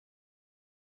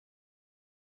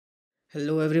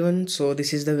Hello everyone, so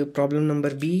this is the problem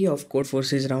number B of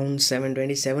Codeforces Round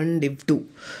 727 Div 2.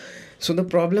 So the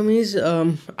problem is,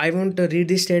 I won't read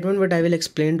this statement but I will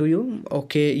explain to you.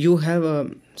 Okay, you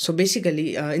have, so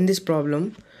basically in this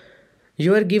problem,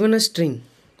 you are given a string.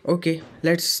 Okay,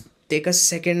 let's take a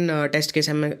second test case.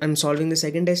 I'm solving the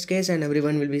second test case and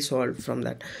everyone will be solved from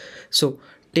that. So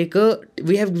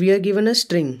we are given a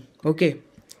string. Okay,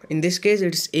 in this case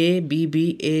it's A, B,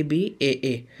 B, A, B, A,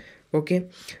 A. Okay,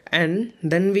 and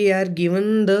then we are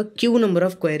given the q number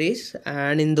of queries,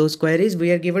 and in those queries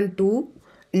we are given two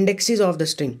indexes of the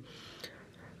string.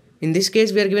 In this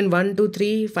case we are given 1 to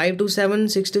 3, 5 to 7,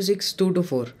 6 to 6, 2 to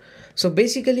 4. So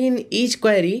basically in each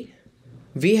query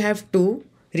we have to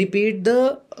repeat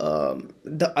the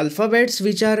alphabets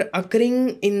which are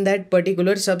occurring in that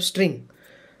particular substring.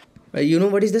 You know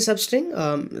what is the substring?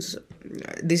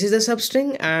 This is the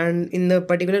substring, and in the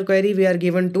particular query we are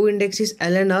given two indexes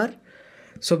L and R.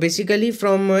 So basically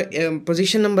from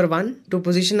position number 1 to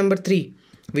position number 3,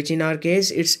 which in our case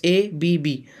it's A, B,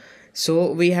 B.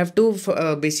 So we have to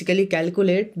basically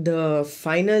calculate the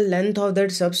final length of that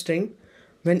substring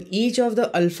when each of the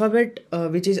alphabet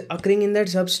which is occurring in that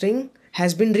substring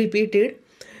has been repeated.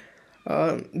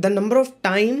 The number of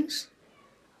times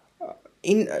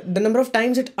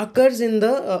it occurs in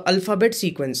the alphabet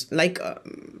sequence. Like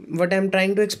what I'm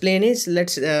trying to explain is,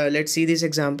 let's see this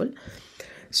example.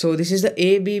 So this is the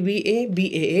A, B, B, A, B,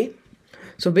 A, A.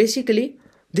 So basically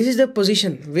this is the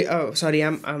position.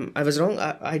 I was wrong.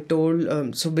 I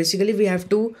told, so basically we have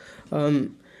to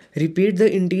repeat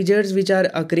the integers which are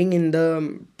occurring in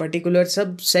the particular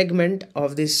sub segment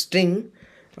of this string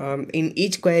in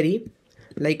each query.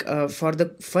 Like for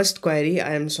the first query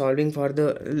I am solving for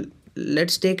the,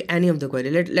 let's take any of the query.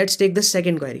 Let's take the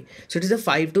second query. So it is the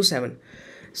 5 to 7.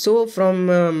 So from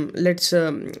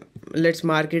let's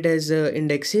mark it as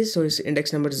indexes. So it's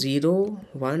index number 0,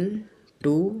 1,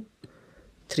 2,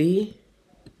 3,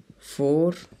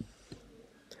 4,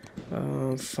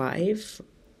 5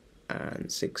 and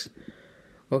 6.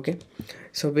 Okay,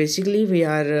 so basically we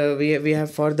are we have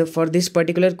for this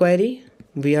particular query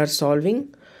we are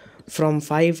solving from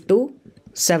 5 to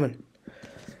 7.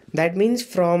 That means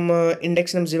from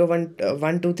index number 0, 1,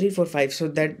 2, 3, 4, 5. So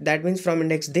that means from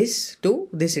index this to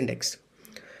this index.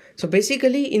 So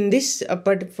basically in this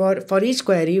but for each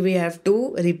query we have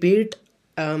to repeat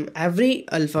every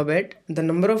alphabet the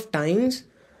number of times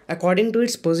according to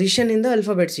its position in the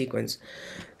alphabet sequence.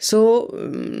 So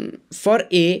for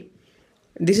A,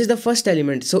 this is the first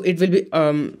element, so it will be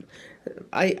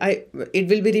it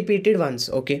will be repeated once.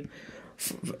 Okay,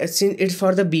 since it's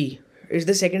for the B, it's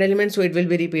the second element, so it will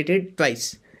be repeated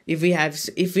twice. If we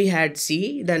had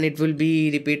C, then it will be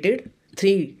repeated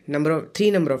three number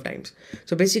of times.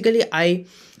 So basically I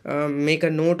make a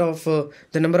note of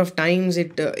the number of times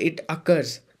it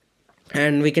occurs,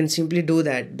 and we can simply do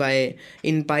that by,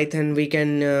 in Python we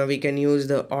can use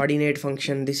the ordinate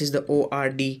function. This is the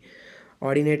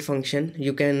ordinate function.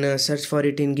 You can search for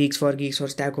it in Geeks for Geeks or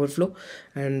Stack Overflow,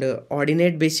 and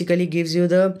ordinate basically gives you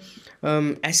the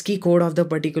ASCII code of the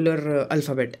particular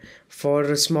alphabet.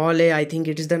 For small a, I think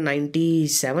it is the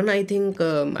 97. I think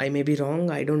I may be wrong,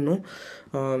 I don't know.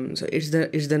 So it's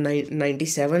the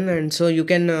 97, and so you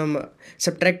can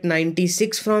subtract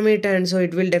 96 from it, and so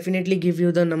it will definitely give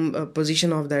you the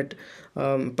position of that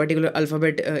particular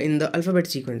alphabet in the alphabet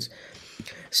sequence.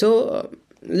 So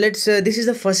let's this is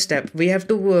the first step. We have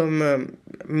to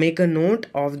make a note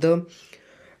of the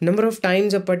number of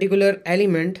times a particular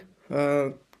element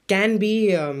can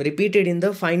be repeated in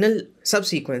the final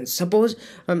subsequence. Suppose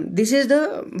this is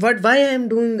the why I am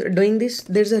doing this.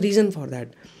 There's a reason for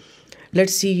that.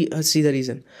 Let's see the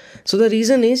reason. So the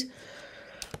reason is,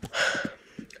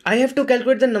 I have to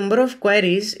calculate the number of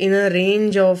queries in a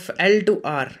range of L to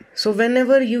R. So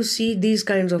whenever you see these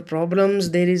kinds of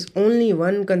problems, there is only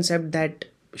one concept that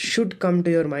should come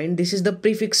to your mind. This is the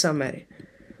prefix sum array.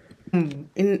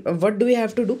 In what do we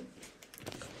have to do?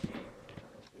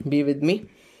 Be with me.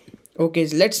 Okay,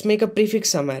 so let's make a prefix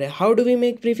sum array. How do we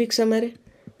make prefix sum array?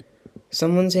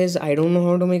 Someone says, I don't know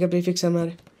how to make a prefix sum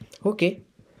array. Okay,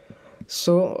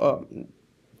 so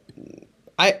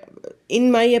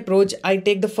in my approach I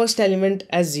take the first element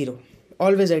as 0.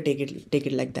 Always I take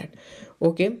it like that.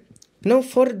 Okay, now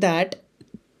for that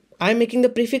I am making the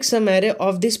prefix sum array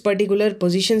of this particular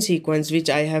position sequence which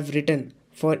I have written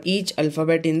for each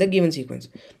alphabet in the given sequence.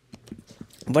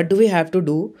 What do we have to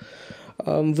do?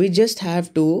 We just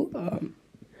have to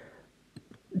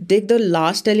take the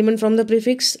last element from the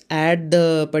prefix, add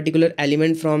the particular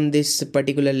element from this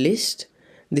particular list.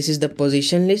 This is the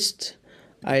position list.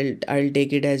 I'll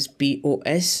take it as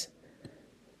POS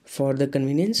for the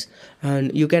convenience,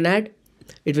 and you can add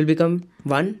it will become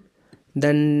 1.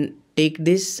 Then take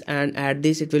this and add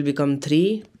this, it will become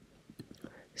 3.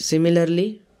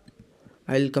 Similarly,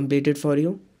 I will complete it for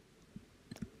you.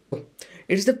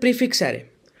 It's the prefix array.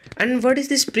 And what is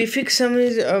this prefix sum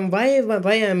is, why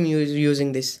I am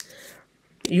using this?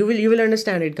 You will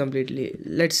understand it completely.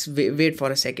 Let's wait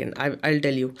for a second. I'll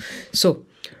tell you. So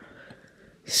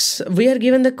we are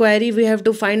given the query, we have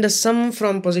to find the sum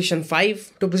from position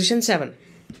 5 to position 7.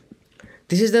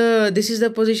 This is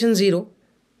the position 0.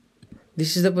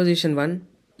 This is the position 1,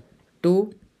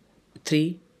 2,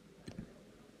 3,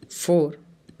 4,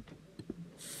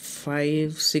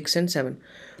 5, 6 and 7.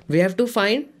 We have to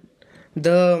find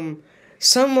the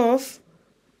sum of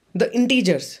the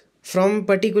integers from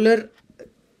particular.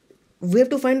 We have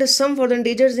to find the sum for the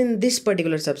integers in this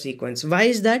particular subsequence. Why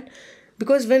is that?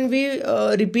 Because when we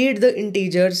repeat the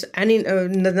integers and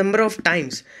in the number of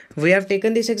times, we have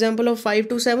taken this example of 5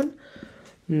 to 7.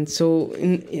 So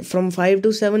from 5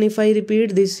 to 7, if I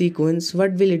repeat this sequence,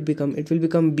 what will it become? It will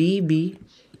become B, B,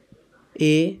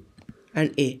 A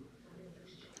and A.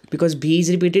 Because B is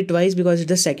repeated twice, because it's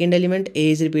the second element,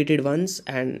 A is repeated once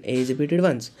and A is repeated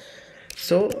once.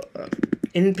 So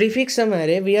in prefix sum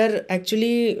array, we are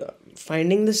actually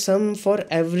finding the sum for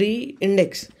every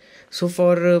index. So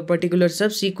for a particular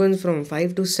subsequence from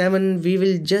 5 to 7, we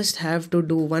will just have to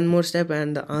do one more step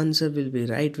and the answer will be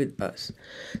right with us.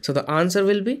 So the answer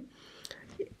will be,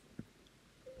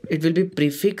 it will be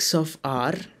prefix of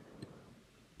R.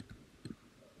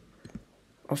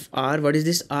 What is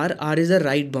this R? R is the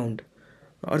right bound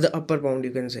or the upper bound,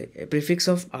 you can say. A prefix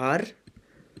of R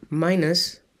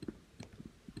minus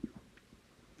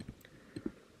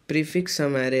prefix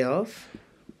sum array of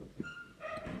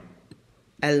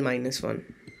L minus 1.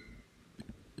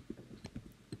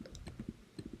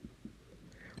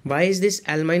 Why is this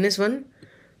L minus 1?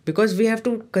 Because we have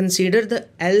to consider the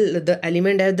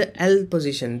element at the L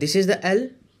position. This is the L,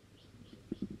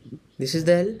 this is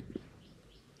the L,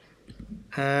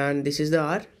 and this is the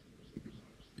R.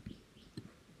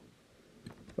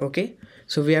 Okay,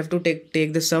 so we have to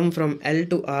take the sum from L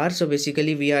to R. So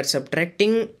basically we are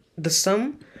subtracting the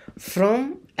sum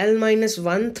from L minus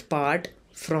 1th part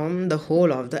from the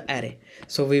whole of the array.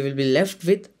 So we will be left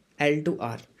with L to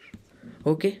R.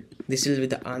 Okay, this will be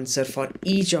the answer for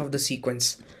each of the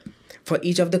sequence, for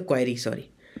each of the query,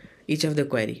 each of the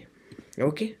query.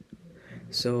 Okay,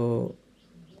 so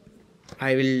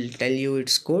I will tell you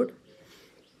its code.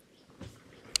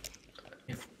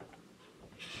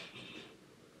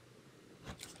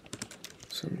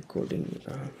 Some coding.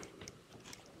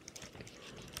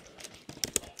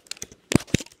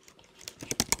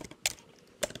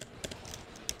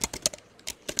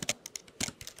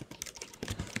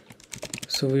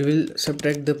 So we will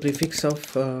subtract the prefix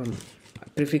of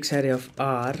prefix array of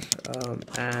R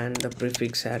and the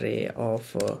prefix array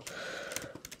of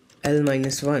L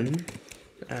minus 1,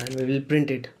 and we will print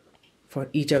it for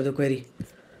each of the query.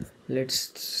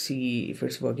 Let's see if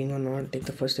it's working or not. Take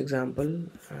the first example,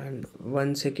 and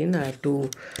 1 second, I have to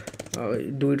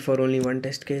do it for only one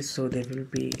test case, so there will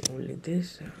be only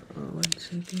this. 1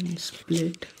 second.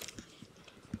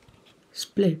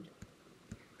 Split.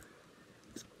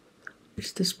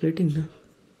 It's the splitting now.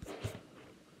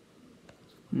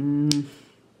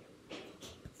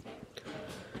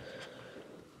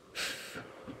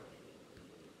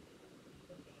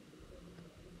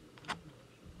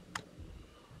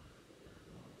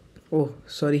 Oh,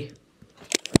 sorry.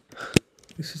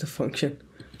 This is the function.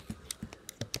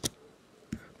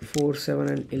 4, 7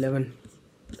 and 11.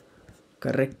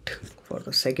 Correct for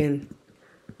the second.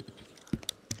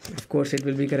 Of course it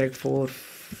will be correct. 4,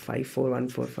 5, 4, 1,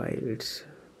 4, 5. It's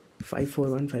 5, 4,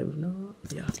 1, 5. No,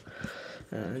 yeah.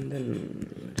 And then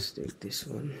let's take this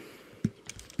one.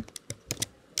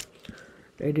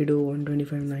 82,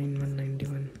 125, 9,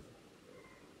 191.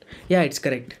 Yeah, it's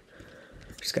correct.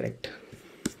 It's correct.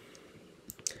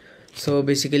 So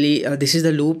basically this is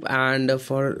the loop, and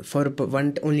for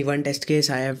only one test case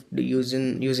I have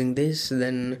using this.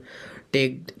 Then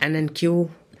take n and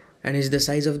q, n is the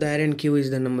size of the array and q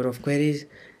is the number of queries.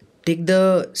 Take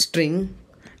the string,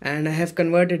 and I have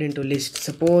converted into list.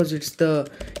 Suppose if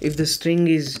the string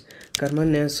is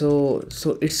Karmanya, so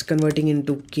it's converting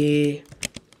into K,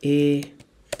 A,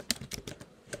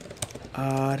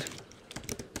 R,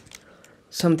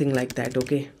 something like that.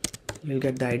 Okay, you'll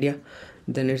get the idea.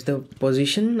 Then it's the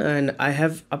position, and I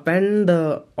have append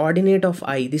the ordinate of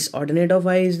I. This ordinate of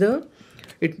I is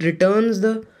it returns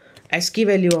the ASCII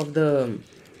value of the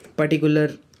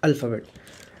particular alphabet,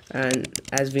 and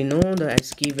as we know, the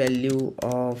ASCII value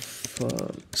of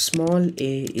small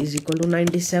a is equal to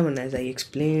 97, as I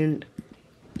explained.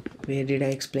 Where did I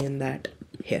explain that?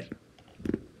 here.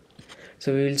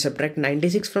 So we will subtract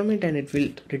 96 from it and it will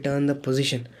return the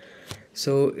position.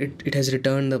 So it has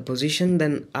returned the position.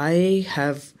 Then I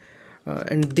have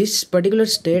and this particular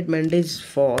statement is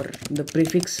for the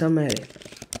prefix sum array.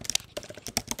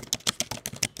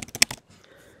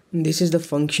 This is the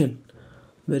function.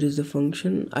 Where is the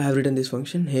function? I have written this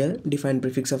function here, define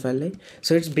prefix of li.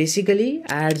 So it's basically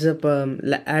adds up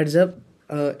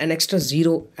an extra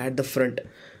 0 at the front.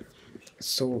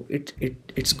 So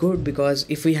it's good, because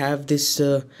if we have this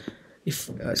if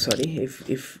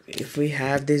we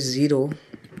have this 0,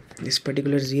 this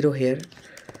particular 0 here,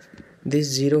 this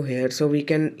 0 here, so we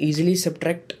can easily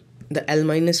subtract the l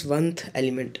minus 1th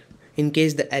element in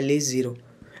case the l is 0,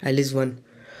 l is 1.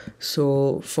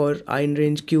 So for I in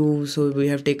range q, so we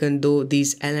have taken though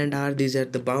these l and r, these are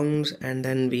the bounds, and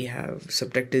then we have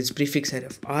subtracted this prefix array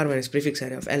of r minus prefix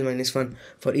array of l minus 1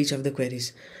 for each of the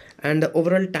queries. And the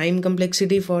overall time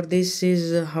complexity for this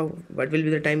is what will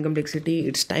be the time complexity?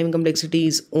 Its time complexity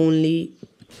is only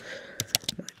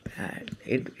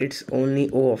it's only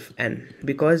O of n,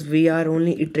 because we are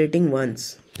only iterating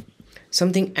once.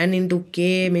 Something n into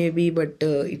k maybe, but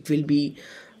it will be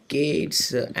k,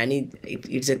 it's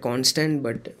it's a constant,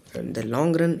 but in the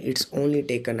long run it's only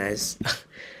taken as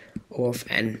O of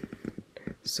n.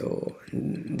 So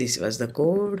this was the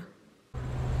code.